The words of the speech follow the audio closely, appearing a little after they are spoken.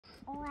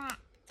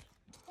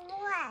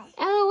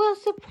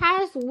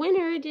past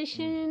winter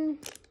edition.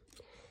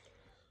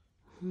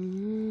 I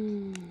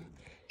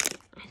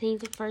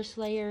think the first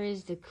layer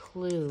is the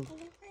clue.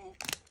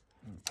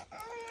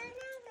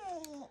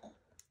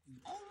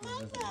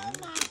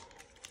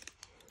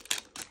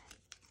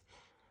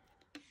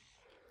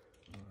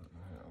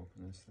 Open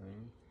this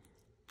thing.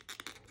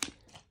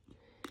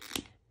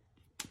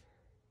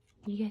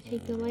 You gotta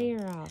take the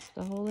layer off,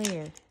 the whole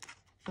layer.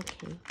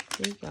 Okay,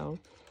 there you go.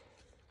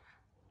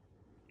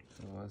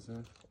 So what's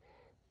this?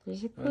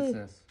 There's a clue. What's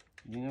this?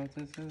 Do you know what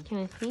this is? Can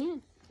I see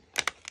it?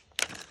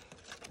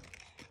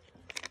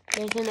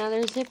 There's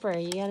another zipper.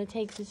 You gotta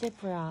take the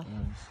zipper off.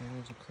 So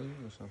there's a clue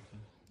or something.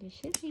 There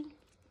should be.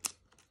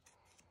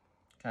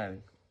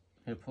 Kylie,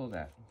 here, pull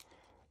that.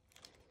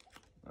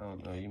 Oh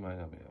no, you might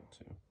not be able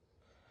to.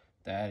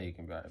 Daddy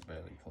can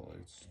barely pull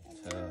it. It's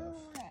tough.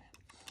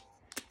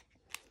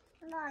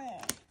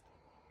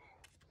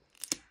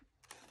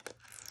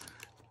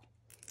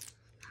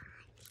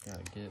 Just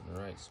gotta get it in the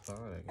right spot,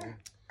 I guess.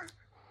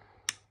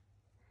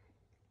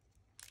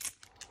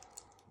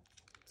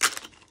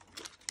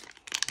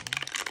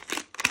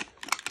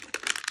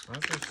 Why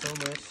is there so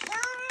much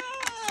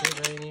shit?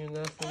 There ain't even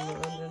nothing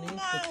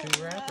underneath the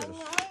two wrappers.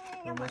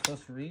 Am I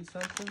supposed to read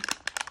something?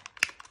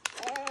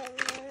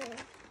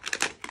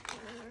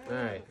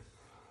 Alright.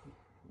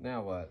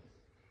 Now what?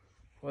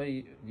 What do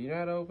you know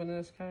how to open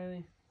this,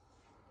 Kylie?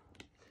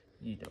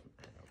 You don't know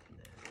how to open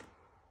that.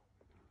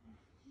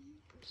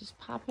 Just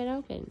pop it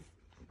open.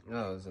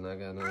 Oh, so I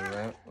got another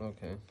wrap?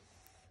 Okay.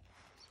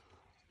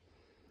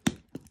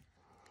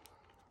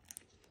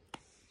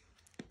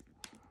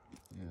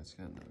 Yeah, it's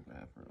got another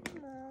wrapper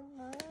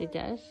on it. It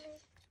does?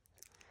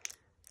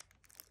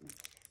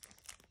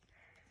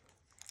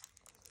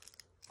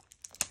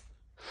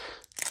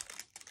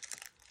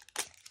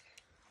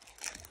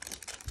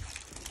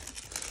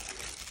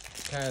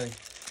 Kylie.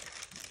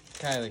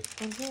 Kylie.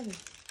 I'm ready.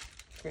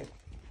 Come here.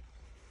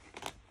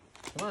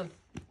 Come on.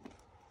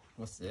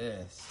 What's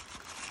this?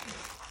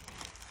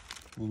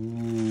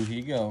 Ooh, here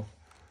you go.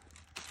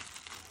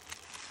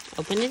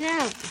 Open it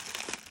up.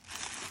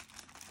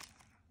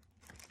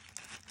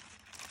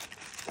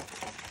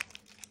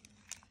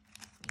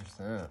 What's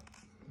that?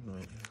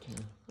 Right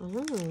here. Oh,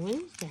 what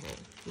is that?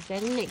 Is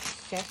that an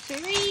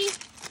accessory?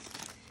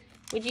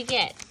 What'd you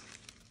get?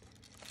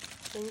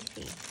 Let me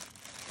see.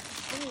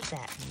 What is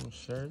that? A little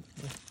shirt.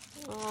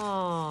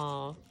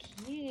 Oh,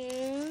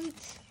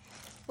 cute.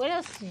 What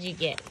else did you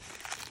get?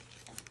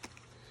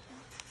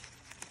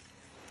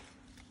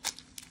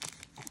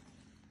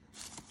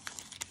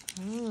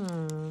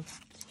 Oh.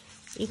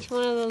 Each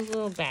one of those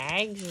little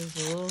bags is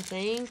a little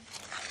thing.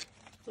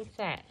 What's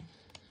that?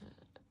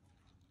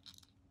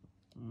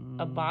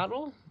 A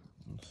bottle?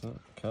 Some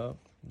cup.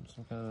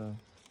 Some kind of...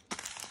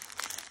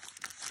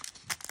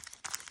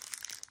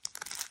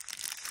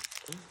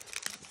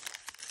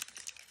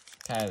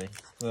 Kylie,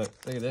 look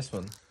at this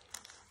one.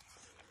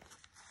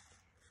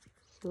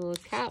 A little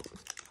cup.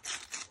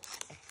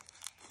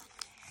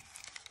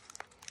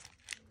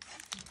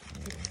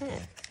 What's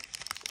that?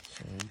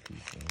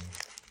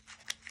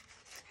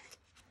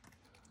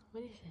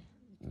 What is it?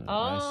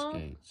 Ice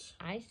skates.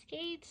 Ice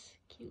skates?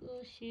 Cute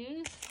little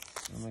shoes.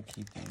 I'm gonna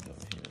keep these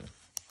over here.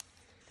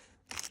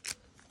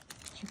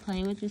 You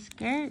playing with the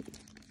skirt?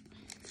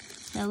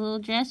 That little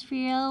dress for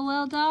your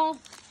LOL doll?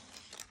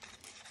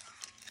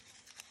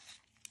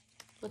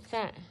 What's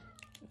that?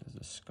 There's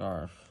a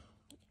scarf.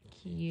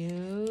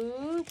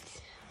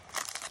 Cute.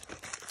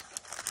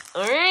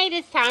 Alright,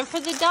 it's time for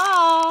the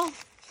doll.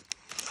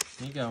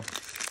 Here you go.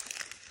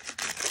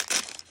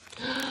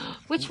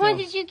 Which one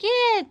did you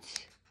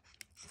get?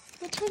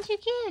 Which one did you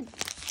get?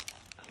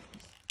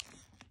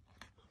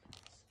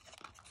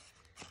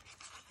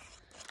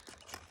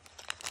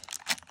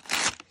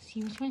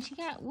 See which one she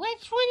got.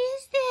 Which one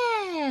is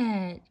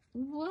that?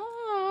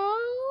 Whoa.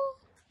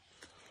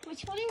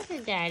 Which one is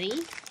it,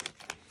 Daddy?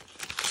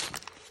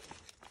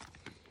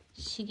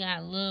 She got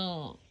a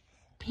little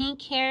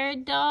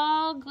pink-haired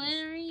doll,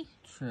 glittery.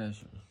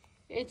 Treasure.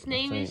 Its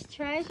name is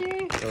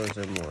Treasure? Or is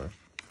there more?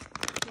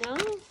 No?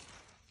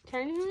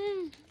 Turn it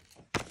in.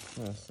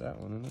 That's that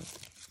one, isn't it?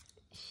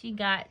 She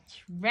got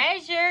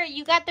Treasure.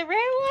 You got the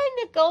rare one,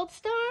 the gold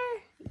star?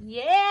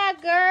 Yeah,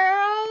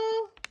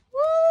 girl.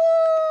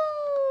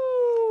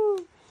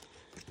 Woo!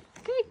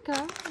 Good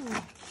girl.